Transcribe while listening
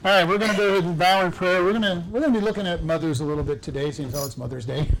All right, we're going to go ahead and bow in prayer. We're going to be looking at mothers a little bit today, since it's Mother's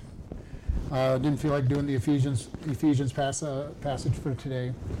Day. Didn't feel like doing the Ephesians passage for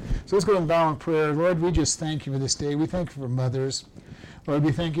today. So let's go and bow in prayer. Lord, we just thank you for this day. We thank you for mothers. Lord,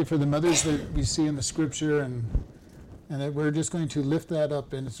 we thank you for the mothers that we see in the Scripture, and that we're just going to lift that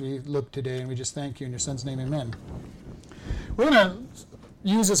up as we look today. And we just thank you in your Son's name, amen. We're going to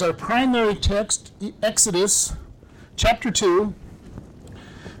use as our primary text Exodus chapter 2.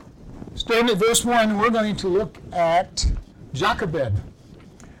 Starting at verse 1, we're going to look at Jochebed.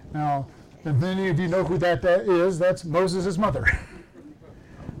 Now, if many of you know who that is, that's Moses' mother.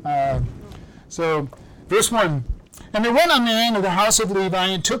 So, verse 1. And there went a man of the house of Levi,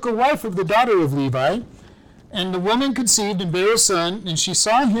 and took a wife of the daughter of Levi. And the woman conceived and bare a son, and she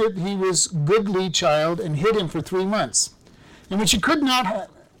saw he was goodly child, and hid him for 3 months. And when she could no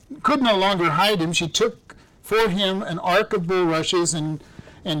longer hide him, she took for him an ark of bulrushes, and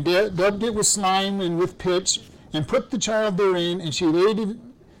dubbed it with slime and with pitch, and put the child therein, and she laid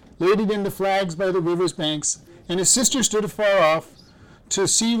it in the flags by the river's banks. And his sister stood afar off to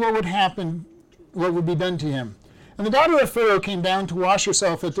see what would be done to him. And the daughter of Pharaoh came down to wash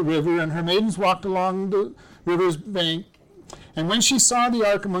herself at the river, and her maidens walked along the river's bank. And when she saw the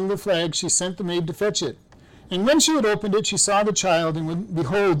ark among the flags, she sent the maid to fetch it. And when she had opened it, she saw the child, and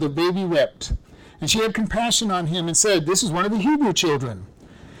behold, the baby wept. And she had compassion on him, and said, This is one of the Hebrew children.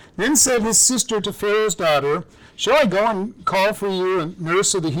 Then said his sister to Pharaoh's daughter, Shall I go and call for you a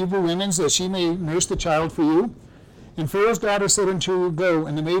nurse of the Hebrew women, so that she may nurse the child for you? And Pharaoh's daughter said unto her, Go.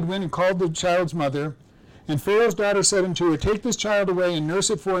 And the maid went and called the child's mother. And Pharaoh's daughter said unto her, Take this child away and nurse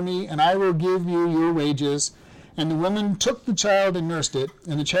it for me, and I will give you your wages. And the woman took the child and nursed it.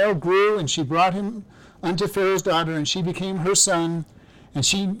 And the child grew, and she brought him unto Pharaoh's daughter, and she became her son. And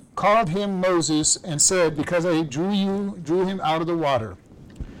she called him Moses, and said, Because I drew him out of the water.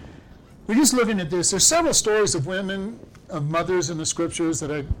 We're just looking at this. There's several stories of women, of mothers in the Scriptures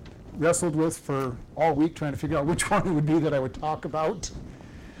that I wrestled with for all week, trying to figure out which one it would be that I would talk about.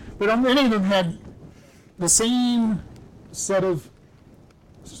 But many of them had the same set of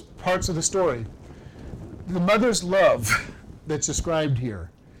parts of the story. The mother's love that's described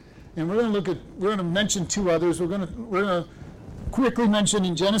here. And we're going to mention 2 others. We're going to quickly mention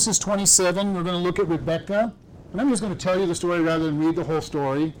in Genesis 27, we're going to look at Rebekah. And I'm just going to tell you the story rather than read the whole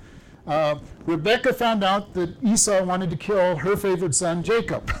story. Rebekah found out that Esau wanted to kill her favorite son,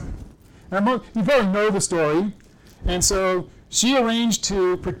 Jacob. And you probably know the story. And so she arranged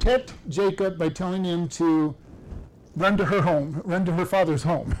to protect Jacob by telling him to run to her father's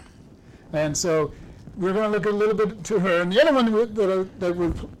home. And so we're going to look a little bit to her. And the other one that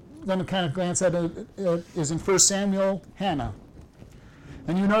we're going to kind of glance at is in 1 Samuel, Hannah.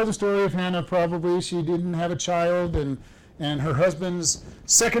 And you know the story of Hannah probably. She didn't have a child, and her husband's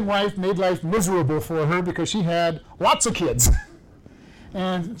second wife made life miserable for her because she had lots of kids.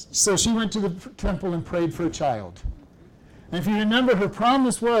 And so she went to the temple and prayed for a child. And if you remember, her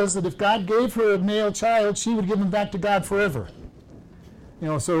promise was that if God gave her a male child, she would give him back to God forever.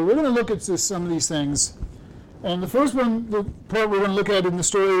 So we're going to look at some of these things. And the first one, the part we're going to look at in the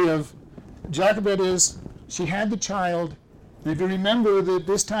story of Jochebed is she had the child. And if you remember that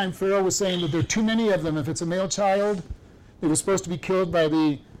this time Pharaoh was saying that there are too many of them. If it's a male child, it was supposed to be killed by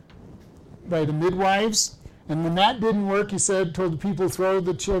the midwives. And when that didn't work, he told the people, throw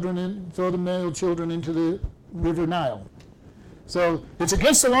the male children into the river Nile. So it's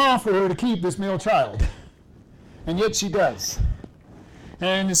against the law for her to keep this male child. And yet she does.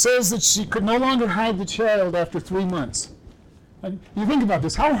 And it says that she could no longer hide the child after 3 months. And you think about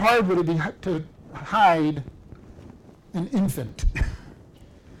this, how hard would it be to hide an infant?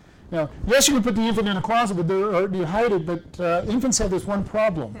 Now, yes, you can put the infant in a closet, or you hide it, but infants have this one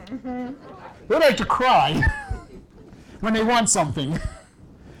problem. They like to cry when they want something,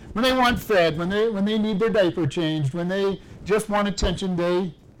 when they want fed, when they need their diaper changed, when they just want attention,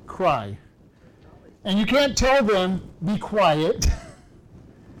 they cry. And you can't tell them, be quiet,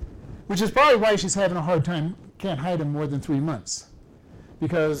 which is probably why she's having a hard time, can't hide him more than 3 months.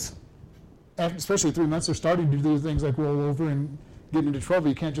 Because, especially 3 months, they're starting to do things like roll over and get into trouble.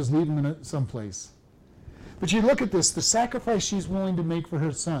 You can't just leave them in someplace. But you look at this, the sacrifice she's willing to make for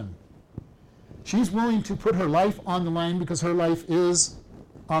her son. She's willing to put her life on the line because her life is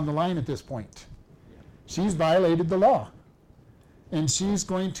on the line at this point. She's violated the law. And she's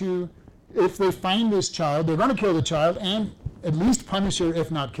going to, if they find this child, they're going to kill the child and at least punish her,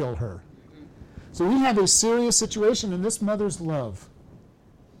 if not kill her. So we have a serious situation, and this mother's love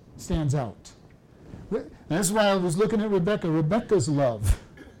stands out. And this is why I was looking at Rebekah's love.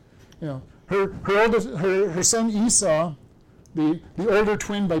 Her son Esau the older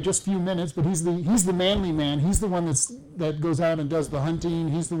twin by just a few minutes, but he's the manly man. He's the one that goes out and does the hunting.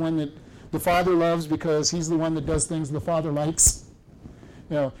 He's the one that the father loves because he's the one that does things the father likes.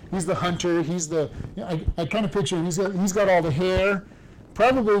 He's the hunter. I kind of picture him. He's got all the hair.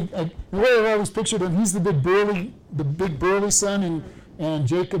 Probably the way I always pictured him, he's the big burly son, and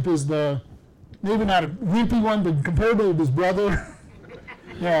Jacob is maybe not a wimpy one, but comparatively with his brother.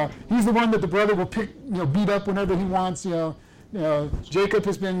 He's the one that the brother will beat up whenever he wants. Jacob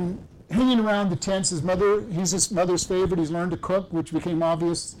has been hanging around the tents. He's his mother's favorite. He's learned to cook, which became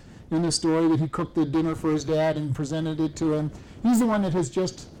obvious in the story that he cooked the dinner for his dad and presented it to him. He's the one that has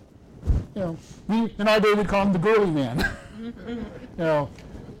just, in our day we'd call him the girly man.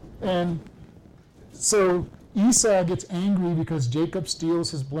 And so Esau gets angry because Jacob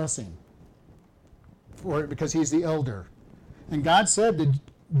steals his blessing, because he's the elder. And God said that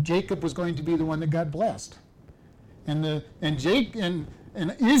Jacob was going to be the one that got blessed. And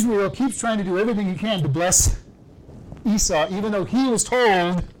Israel keeps trying to do everything he can to bless Esau, even though he was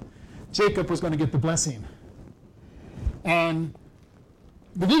told Jacob was going to get the blessing. And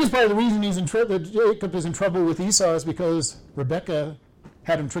the biggest part of the reason that Jacob is in trouble with Esau is because Rebekah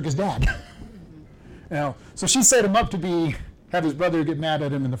had him trick his dad. So she set him up to have his brother get mad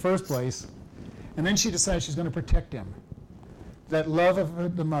at him in the first place, and then she decides she's going to protect him. That love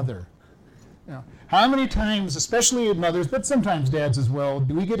of the mother. How many times, especially mothers, but sometimes dads as well,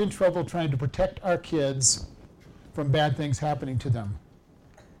 do we get in trouble trying to protect our kids from bad things happening to them?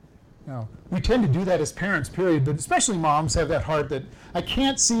 We tend to do that as parents, period, but especially moms have that heart that I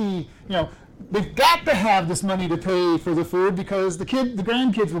can't see, they've got to have this money to pay for the food because the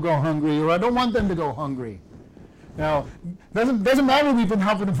grandkids will go hungry, or I don't want them to go hungry. Doesn't matter we've been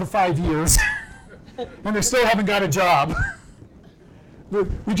helping them for 5 years and they still haven't got a job.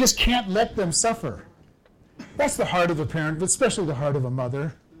 We just can't let them suffer. That's the heart of a parent, but especially the heart of a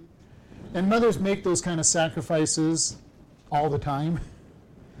mother. And mothers make those kind of sacrifices all the time.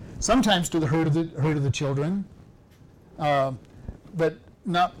 Sometimes to the hurt of the children, but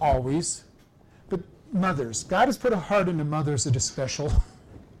not always. But mothers, God has put a heart into mothers that is special.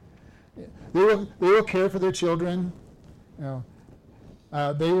 They will care for their children.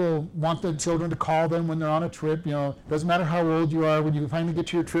 They will want the children to call them when they're on a trip. Doesn't matter how old you are. When you finally get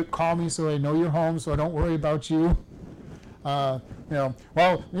to your trip, call me so I know you're home, so I don't worry about you. Well,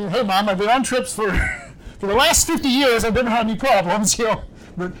 hey mom, I've been on trips for the last 50 years. I've never had any problems.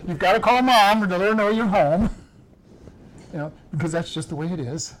 But you've got to call mom to let her know you're home. Because that's just the way it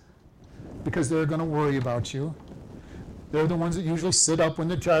is. Because they're going to worry about you. They're the ones that usually sit up when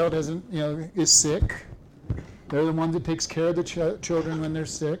the child is sick. They're the ones that takes care of the children when they're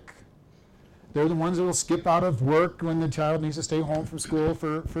sick. They're the ones that will skip out of work when the child needs to stay home from school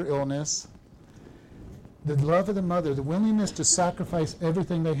for illness. The love of the mother, the willingness to sacrifice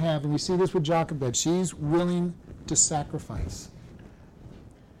everything they have, and we see this with Jochebed. She's willing to sacrifice.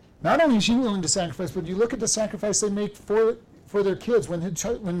 Not only is she willing to sacrifice, but you look at the sacrifice they make for their kids.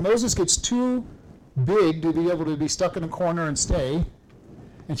 When Moses gets too big to be able to be stuck in a corner and stay,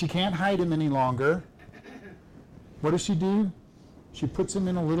 and she can't hide him any longer, what does she do? She puts him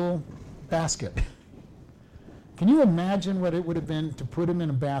in a little basket. Can you imagine what it would have been to put him in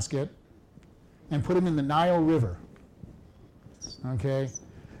a basket and put him in the Nile River? Okay?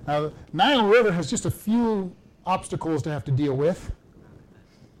 Now, Nile River has just a few obstacles to have to deal with.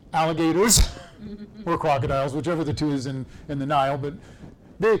 Alligators or crocodiles, whichever the two is in the Nile, but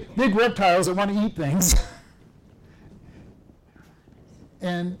big reptiles that want to eat things.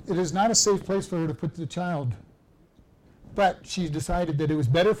 And it is not a safe place for her to put the child. But she decided that it was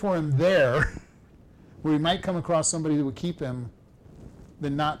better for him there, where he might come across somebody that would keep him,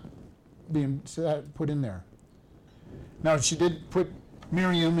 than not being put in there. Now, she did put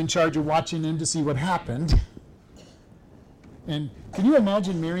Miriam in charge of watching him to see what happened. And can you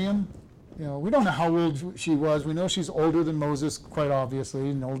imagine Miriam? We don't know how old she was. We know she's older than Moses, quite obviously,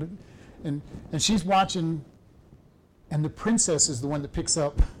 and older. And she's watching, and the princess is the one that picks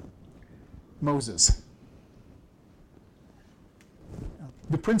up Moses.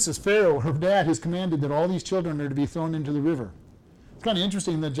 The princess Pharaoh, her dad, has commanded that all these children are to be thrown into the river. It's kind of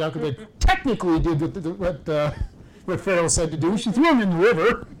interesting that Jochebed technically did what Pharaoh said to do. She threw him in the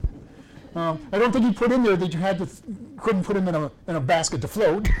river. I don't think he put in there that you couldn't put him in a basket to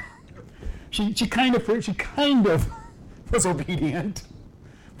float. She kind of was obedient,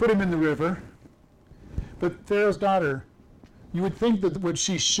 put him in the river. But Pharaoh's daughter, you would think that what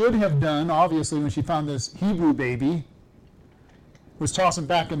she should have done, obviously, when she found this Hebrew baby, was toss him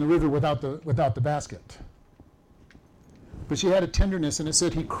back in the river without the basket. But she had a tenderness, and it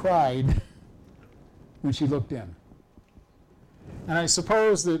said he cried when she looked in. And I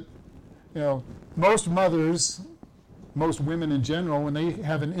suppose that, most mothers, most women in general, when they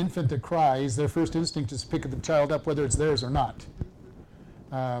have an infant that cries, their first instinct is to pick the child up, whether it's theirs or not.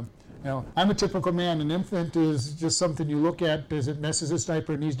 I'm a typical man. An infant is just something you look at as it messes its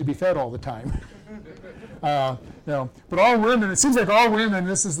diaper and needs to be fed all the time. But all women, it seems like all women,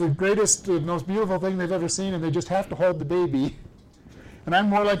 this is the greatest, most beautiful thing they've ever seen, and they just have to hold the baby. And I'm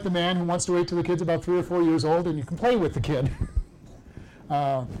more like the man who wants to wait till the kid's about 3 or 4 years old and you can play with the kid.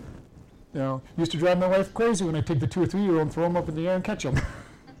 Used to drive my wife crazy when I take the 2 or 3 year old and throw them up in the air and catch them.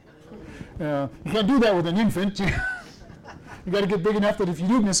 You can't do that with an infant. You got to get big enough that if you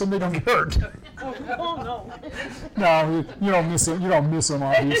do miss them, they don't get hurt. Oh no. No, you don't miss them. You don't miss them,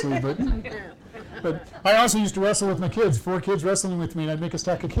 obviously. But I also used to wrestle with my kids. 4 kids wrestling with me, and I'd make a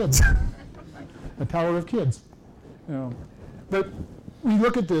stack of kids, a tower of kids. But we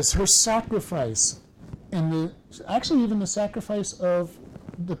look at this, her sacrifice, and actually even the sacrifice of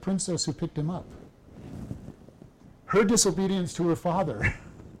the princess who picked him up. Her disobedience to her father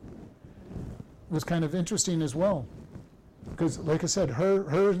was kind of interesting as well. Because, like I said,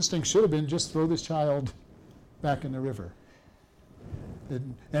 her instinct should have been just throw this child back in the river.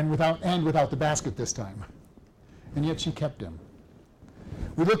 And without the basket this time. And yet she kept him.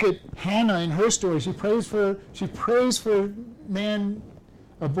 We look at Hannah in her story. She prays for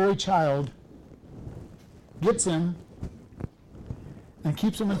a boy child, gets him, and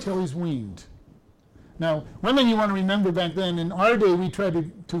keeps him until he's weaned. Now, one thing you want to remember back then, in our day we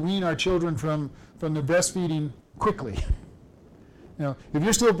tried to wean our children from the breastfeeding quickly. If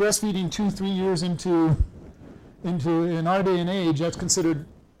you're still breastfeeding 2-3 years into in our day and age, that's considered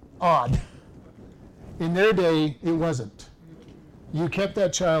odd. In their day, it wasn't. You kept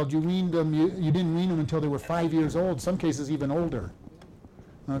that child, you weaned them, you didn't wean them until they were 5 years old, some cases even older.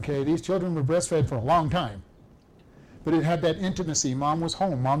 Okay, these children were breastfed for a long time. But it had that intimacy. Mom was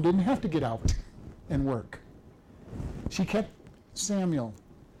home. Mom didn't have to get out and work. She kept Samuel.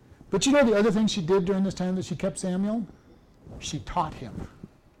 But the other thing she did during this time that she kept Samuel? She taught him.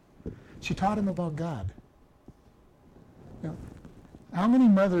 She taught him about God. How many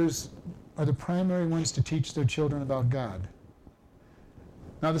mothers are the primary ones to teach their children about God?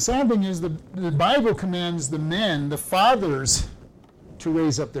 Now, the sad thing is the Bible commands the men, the fathers, to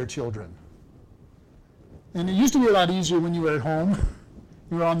raise up their children. And it used to be a lot easier when you were at home.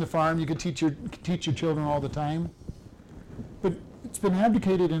 You were on the farm, you could teach your children all the time. But it's been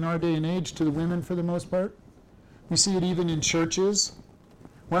abdicated in our day and age to the women for the most part. We see it even in churches.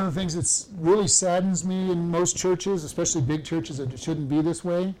 One of the things that really saddens me in most churches, especially big churches that it shouldn't be this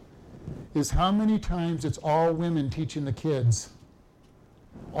way, is how many times it's all women teaching the kids.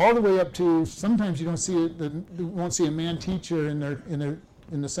 All the way up to, sometimes you won't see a man teacher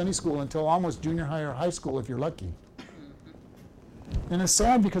in the Sunday school until almost junior high or high school if you're lucky. And it's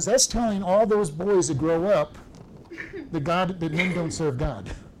sad because that's telling all those boys that grow up that men don't serve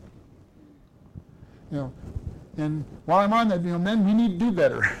God. And while I'm on that, men, we need to do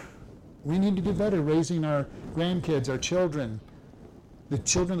better. We need to do better raising our grandkids, our children, the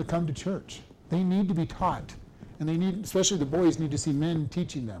children that come to church. They need to be taught. And especially the boys, need to see men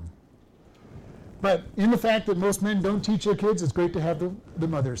teaching them. But in the fact that most men don't teach their kids, it's great to have the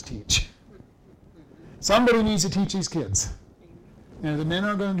mothers teach. Somebody needs to teach these kids. The men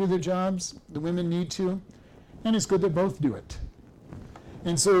aren't going to do their jobs, the women need to, and it's good that both do it.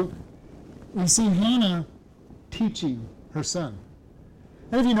 And so we see Hannah teaching her son.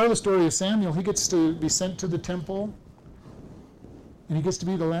 And if you know the story of Samuel, he gets to be sent to the temple, and he gets to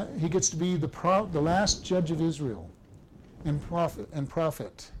be the last judge of Israel and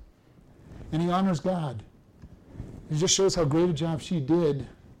prophet. And he honors God. It just shows how great a job she did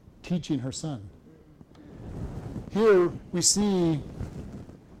teaching her son. Here we see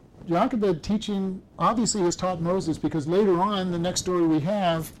Jochebed teaching, obviously has taught Moses, because later on, the next story we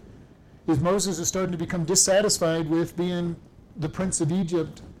have is Moses is starting to become dissatisfied with being the prince of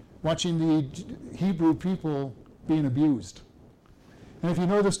Egypt, watching the Hebrew people being abused. And if you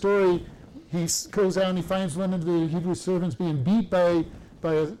know the story, he goes out and he finds one of the Hebrew servants being beat by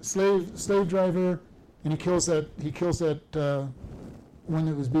a slave driver, and he kills that one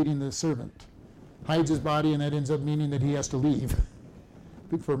that was beating the servant. Hides his body, and that ends up meaning that he has to leave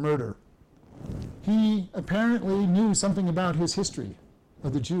for murder. He apparently knew something about his history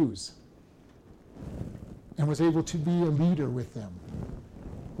of the Jews and was able to be a leader with them.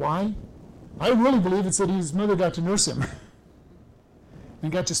 Why? I really believe it's that his mother got to nurse him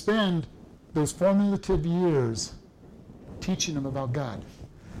and got to spend those formative years teaching him about God.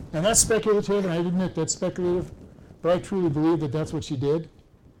 And that's speculative, and I admit that's speculative, but I truly believe that that's what she did.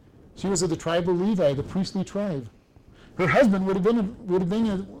 She was of the tribe of Levi, the priestly tribe. Her husband would have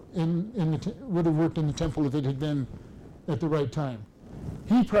worked in the temple if it had been at the right time.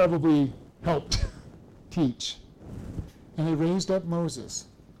 He probably helped teach. And they raised up Moses.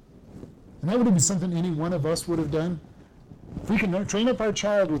 And that would have been something any one of us would have done. If we can train up our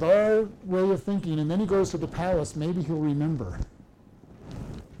child with our way of thinking, and then he goes to the palace, maybe he'll remember.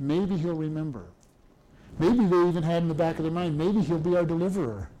 Maybe he'll remember. Maybe they even had in the back of their mind, maybe he'll be our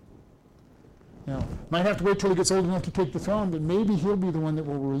deliverer. You know, might have to wait till he gets old enough to take the throne, but maybe he'll be the one that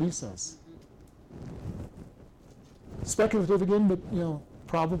will release us. Speculative again, but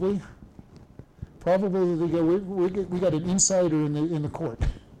probably. Probably they go, we got an insider in the court.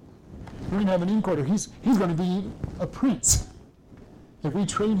 We're going to have an in-courter. He's going to be a prince if we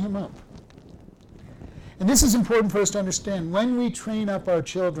train him up. And this is important for us to understand. When we train up our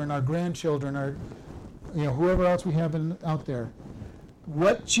children, our grandchildren, our whoever else we have out there,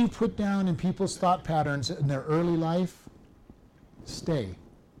 what you put down in people's thought patterns in their early life stay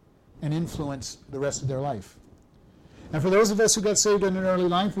and influence the rest of their life. And for those of us who got saved in an early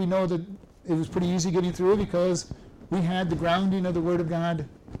life, we know that it was pretty easy getting through because we had the grounding of the Word of God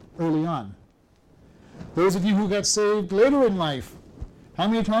early on. Those of you who got saved later in life, how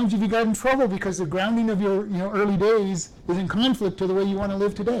many times have you got in trouble because the grounding of your early days is in conflict to the way you want to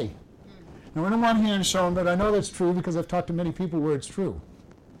live today? Now, on one hand shown, but I know that's true because I've talked to many people where it's true.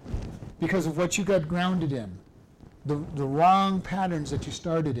 Because of what you got grounded in, the wrong patterns that you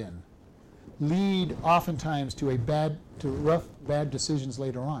started in, lead oftentimes to rough, bad decisions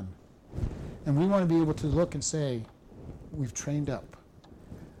later on. And we want to be able to look and say, we've trained up.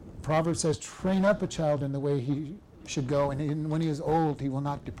 Proverbs says, train up a child in the way he should go, and when he is old, he will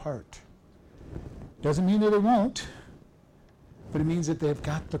not depart. Doesn't mean that they won't, but it means that they've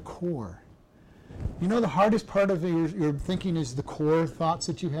got the core. You know, the hardest part of your thinking is the core thoughts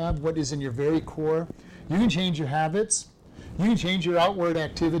that you have, what is in your very core. You can change your habits. You can change your outward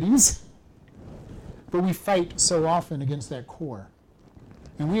activities. But we fight so often against that core.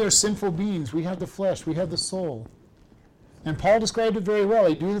 And we are sinful beings. We have the flesh. We have the soul. And Paul described it very well.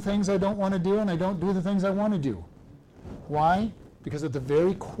 I do the things I don't want to do, and I don't do the things I want to do. Why? Because at the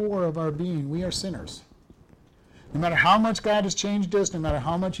very core of our being, we are sinners. No matter how much God has changed us, no matter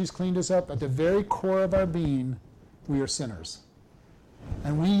how much He's cleaned us up, at the very core of our being, we are sinners.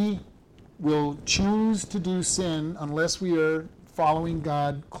 And we will choose to do sin unless we are following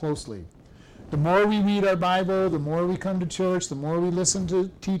God closely. The more we read our Bible, the more we come to church, the more we listen to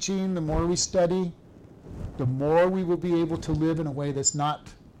teaching, the more we study, the more we will be able to live in a way that's not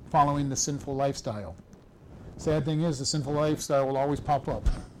following the sinful lifestyle. Sad thing is, the sinful lifestyle will always pop up.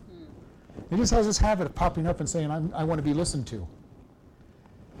 It just has this habit of popping up and saying, I want to be listened to.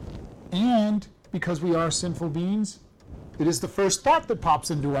 And because we are sinful beings, it is the first thought that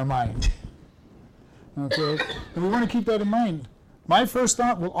pops into our mind. Okay? And we want to keep that in mind. My first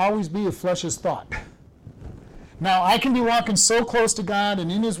thought will always be a flesh's thought. Now, I can be walking so close to God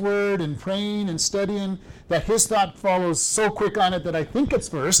and in His Word and praying and studying that His thought follows so quick on it that I think it's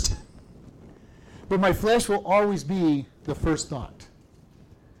first. But my flesh will always be the first thought.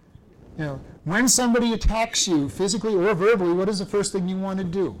 You know, when somebody attacks you physically or verbally, what is the first thing you want to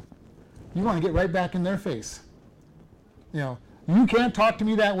do? You want to get right back in their face. You can't talk to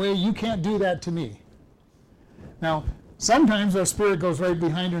me that way. You can't do that to me. Now, sometimes our spirit goes right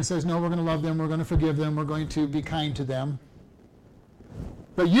behind her and says, no, we're going to love them, we're going to forgive them, we're going to be kind to them.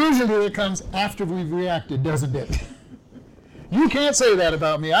 But usually it comes after we've reacted, doesn't it? You can't say that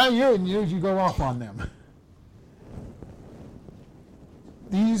about me. You go off on them.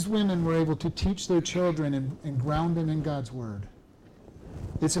 These women were able to teach their children and ground them in God's Word.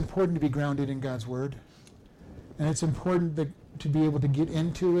 It's important to be grounded in God's Word. And it's important to be able to get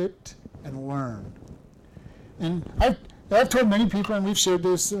into it and learn. And I've told many people, and we've shared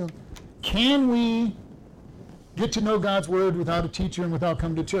this, can we get to know God's Word without a teacher and without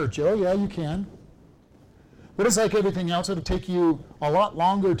coming to church? Oh, yeah, you can. But it's like everything else. It'll take you a lot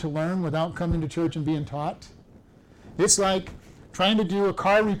longer to learn without coming to church and being taught. It's like trying to do a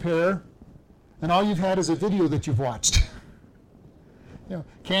car repair, and all you've had is a video that you've watched.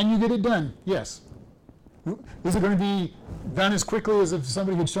 Can you get it done? Yes. Is it going to be done as quickly as if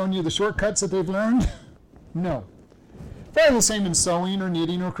somebody had shown you the shortcuts that they've learned? No. Probably the same in sewing or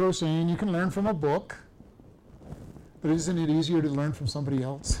knitting or crocheting. You can learn from a book, but isn't it easier to learn from somebody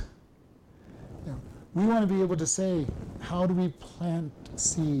else? We want to be able to say, how do we plant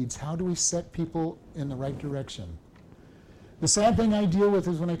seeds? How do we set people in the right direction? The sad thing I deal with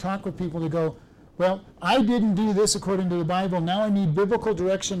is when I talk with people, they go, well, I didn't do this according to the Bible. Now I need biblical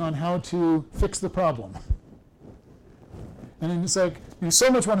direction on how to fix the problem. And then it's like, you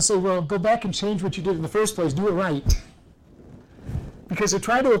so much want to say, well, go back and change what you did in the first place. Do it right. Because to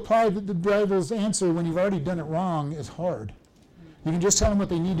try to apply the Bible's answer when you've already done it wrong is hard. You can just tell them what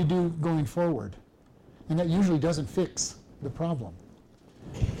they need to do going forward. And that usually doesn't fix the problem.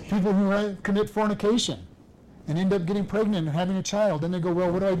 People who commit fornication and end up getting pregnant and having a child, then they go, well,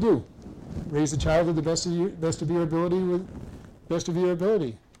 what do? Raise the child to the best of your ability with best of your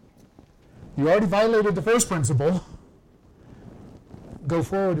ability. You already violated the first principle. Go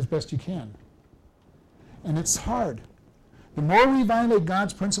forward as best you can. And it's hard. The more we violate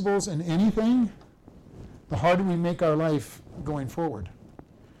God's principles in anything, the harder we make our life going forward.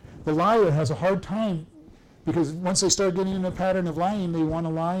 The liar has a hard time because once they start getting in a pattern of lying, they want to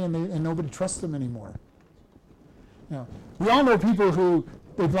lie and nobody trusts them anymore. We all know people who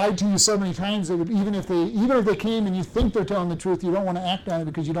they've lied to you so many times that even if they came and you think they're telling the truth, you don't want to act on it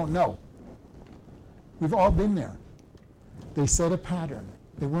because you don't know. We've all been there. They set a pattern.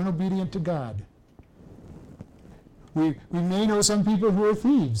 They weren't obedient to God. We may know some people who are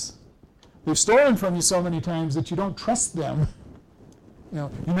thieves. They've stolen from you so many times that you don't trust them. You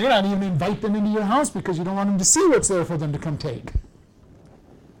may not even invite them into your house because you don't want them to see what's there for them to come take.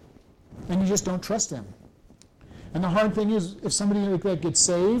 And you just don't trust them. And the hard thing is, if somebody like that gets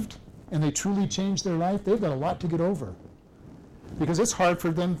saved and they truly change their life, they've got a lot to get over. Because it's hard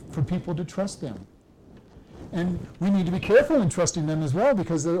for people to trust them. And we need to be careful in trusting them as well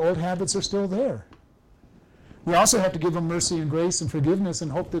because the old habits are still there. We also have to give them mercy and grace and forgiveness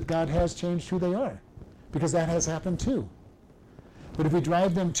and hope that God has changed who they are, because that has happened too. But if we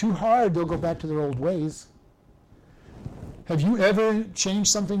drive them too hard, they'll go back to their old ways. Have you ever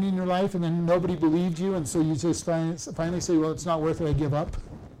changed something in your life and then nobody believed you, and so you just finally say, well, it's not worth it, I give up?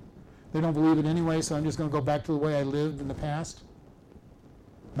 They don't believe it anyway, so I'm just going to go back to the way I lived in the past?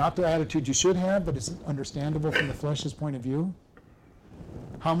 Not the attitude you should have, but it's understandable from the flesh's point of view.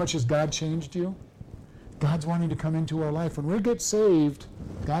 How much has God changed you? God's wanting to come into our life. When we get saved,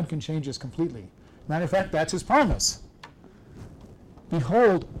 God can change us completely. Matter of fact, that's his promise.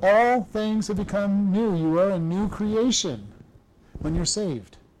 Behold, all things have become new. You are a new creation when you're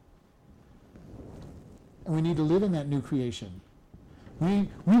saved. And we need to live in that new creation. We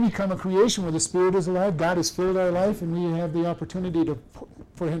become a creation where the Spirit is alive, God has filled our life, and we have the opportunity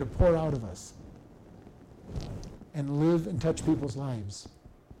for him to pour out of us and live and touch people's lives.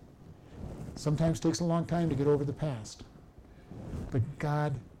 Sometimes it takes a long time to get over the past. But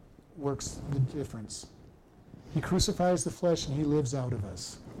God works the difference. He crucifies the flesh and he lives out of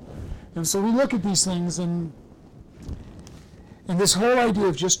us. And so we look at these things and this whole idea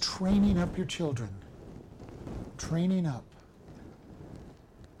of just training up your children. Training up.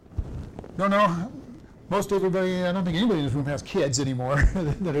 No, most everybody, I don't think anybody in this room has kids anymore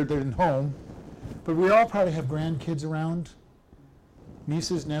that are in home. But we all probably have grandkids around,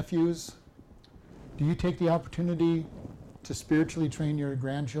 nieces, nephews. Do you take the opportunity to spiritually train your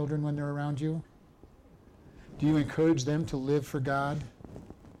grandchildren when they're around you? Do you encourage them to live for God?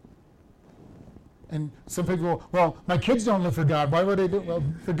 And some people go, well, my kids don't live for God. Why would they do it? Well,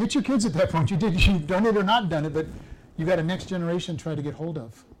 forget your kids at that point. You've done it or not done it, but you've got a next generation to try to get hold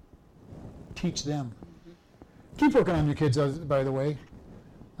of. Teach them. Keep working on your kids, by the way.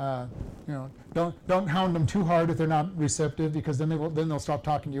 Don't hound them too hard if they're not receptive, because then they'll stop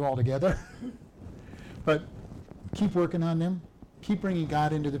talking to you altogether. But keep working on them. Keep bringing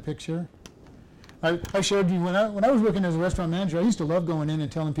God into the picture. I showed you when I was working as a restaurant manager, I used to love going in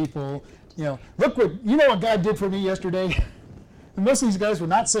and telling people, look what God did for me yesterday. And most of these guys were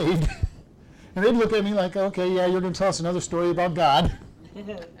not saved. And they'd look at me like, okay, yeah, you're going to tell us another story about God.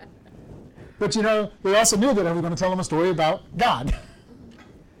 But they also knew that I was going to tell them a story about God.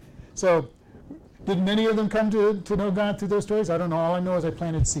 So did many of them come to know God through those stories? I don't know. All I know is I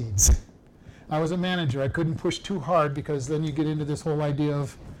planted seeds. I was a manager. I couldn't push too hard, because then you get into this whole idea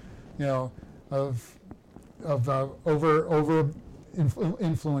of, over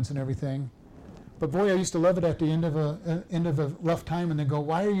influence and everything. But boy, I used to love it at the end of a rough time, and they go,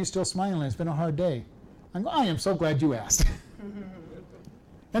 "Why are you still smiling? It's been a hard day." I go, "I am so glad you asked."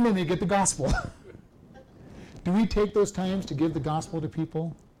 And then they get the gospel. Do we take those times to give the gospel to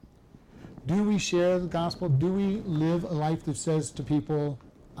people? Do we share the gospel? Do we live a life that says to people,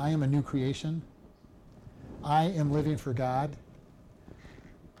 I am a new creation? I am living for God?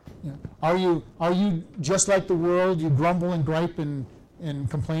 Are you just like the world? You grumble and gripe and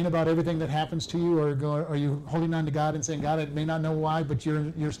complain about everything that happens to you? Or are you holding on to God and saying, God, I may not know why, but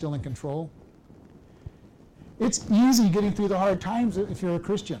you're still in control? It's easy getting through the hard times if you're a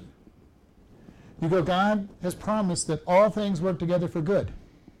Christian. You go, God has promised that all things work together for good.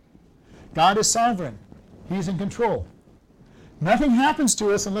 God is sovereign. He's in control. Nothing happens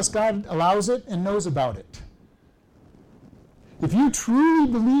to us unless God allows it and knows about it. If you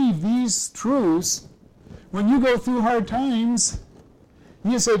truly believe these truths, when you go through hard times,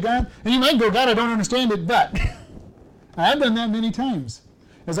 you say, God, and you might go, God, I don't understand it, but. I've done that many times.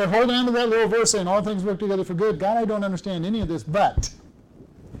 As I hold on to that little verse saying all things work together for good, God, I don't understand any of this, but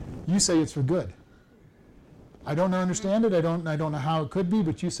you say it's for good. I don't understand it. I don't know how it could be,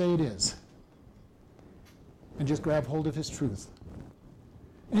 but you say it is. And just grab hold of his truth.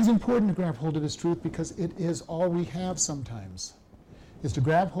 And it's important to grab hold of his truth because it is all we have sometimes, is to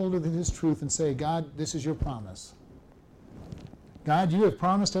grab hold of his truth and say, God, this is your promise. God, you have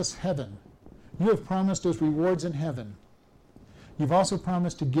promised us heaven. You have promised us rewards in heaven. You've also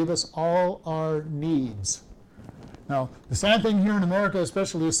promised to give us all our needs. Now, the sad thing here in America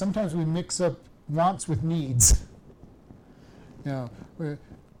especially is sometimes we mix up wants with needs. You know,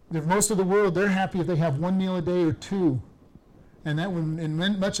 most of the world, they're happy if they have one meal a day or two. And that one, in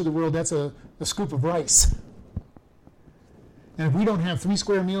much of the world, that's a scoop of rice. And if we don't have 3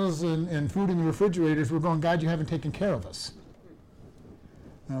 square meals and food in the refrigerators, we're going, God, you haven't taken care of us.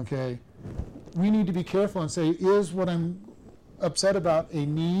 Okay? We need to be careful and say, is what I'm upset about a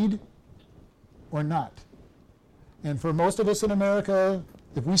need or not? And for most of us in America,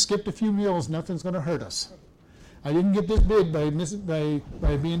 if we skipped a few meals, nothing's going to hurt us. I didn't get this big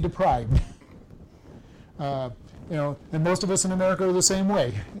by being deprived. And most of us in America are the same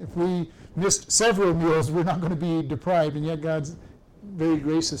way. If we missed several meals, we're not going to be deprived, and yet God's very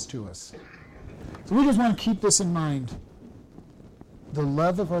gracious to us. So we just want to keep this in mind. The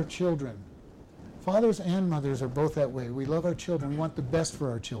love of our children. Fathers and mothers are both that way. We love our children. We want the best for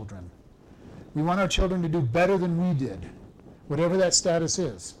our children. We want our children to do better than we did, whatever that status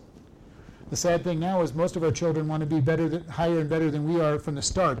is. The sad thing now is most of our children want to be higher and better than we are from the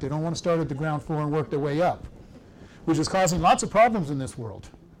start. They don't want to start at the ground floor and work their way up, which is causing lots of problems in this world.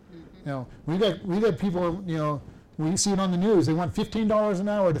 We got people, we see it on the news. They want $15 an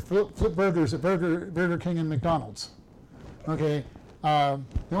hour to flip burgers at Burger King and McDonald's. Okay, the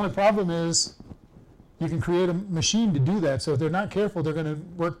only problem is you can create a machine to do that. So if they're not careful, they're going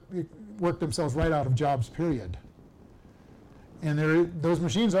to work themselves right out of jobs. Period. And those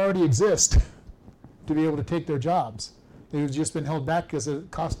machines already exist to be able to take their jobs. They've just been held back because it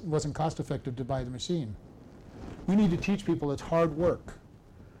wasn't cost effective to buy the machine. We need to teach people it's hard work.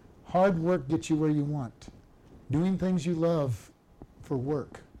 Hard work gets you where you want. Doing things you love for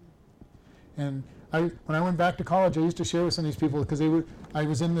work. And when I went back to college, I used to share with some of these people because I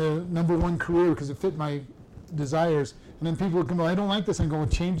was in the #1 career because it fit my desires. And then people would come, well, I don't like this. I'm going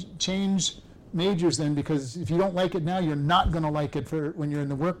to change majors then, because if you don't like it now, you're not going to like it when you're in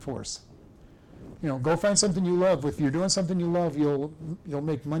the workforce. Go find something you love. If you're doing something you love, you'll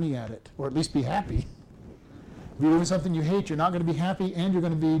make money at it, or at least be happy. If you're doing something you hate, you're not going to be happy and you're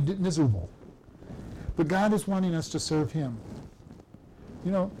going to be miserable. But God is wanting us to serve him.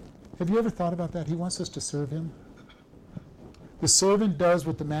 Have you ever thought about that? He wants us to serve him. The servant does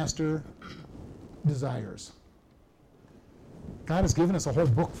what the master desires. God has given us a whole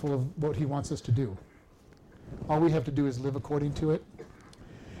book full of what he wants us to do. All we have to do is live according to it.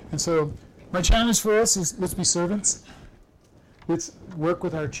 And so my challenge for us is, let's be servants. Let's work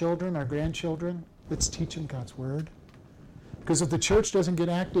with our children, our grandchildren. Let's teach them God's word. Because if the church doesn't get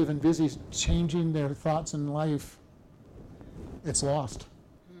active and busy changing their thoughts in life, it's lost.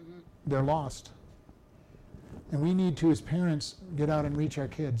 Mm-hmm. They're lost. And we need to, as parents, get out and reach our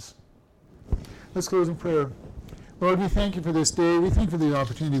kids. Let's close in prayer. Lord, we thank you for this day. We thank you for the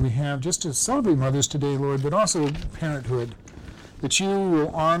opportunity we have just to celebrate mothers today, Lord, but also parenthood. That you will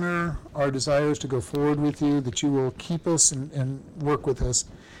honor our desires to go forward with you, that you will keep us and work with us.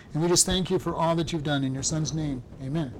 And we just thank you for all that you've done. In your Son's name, amen.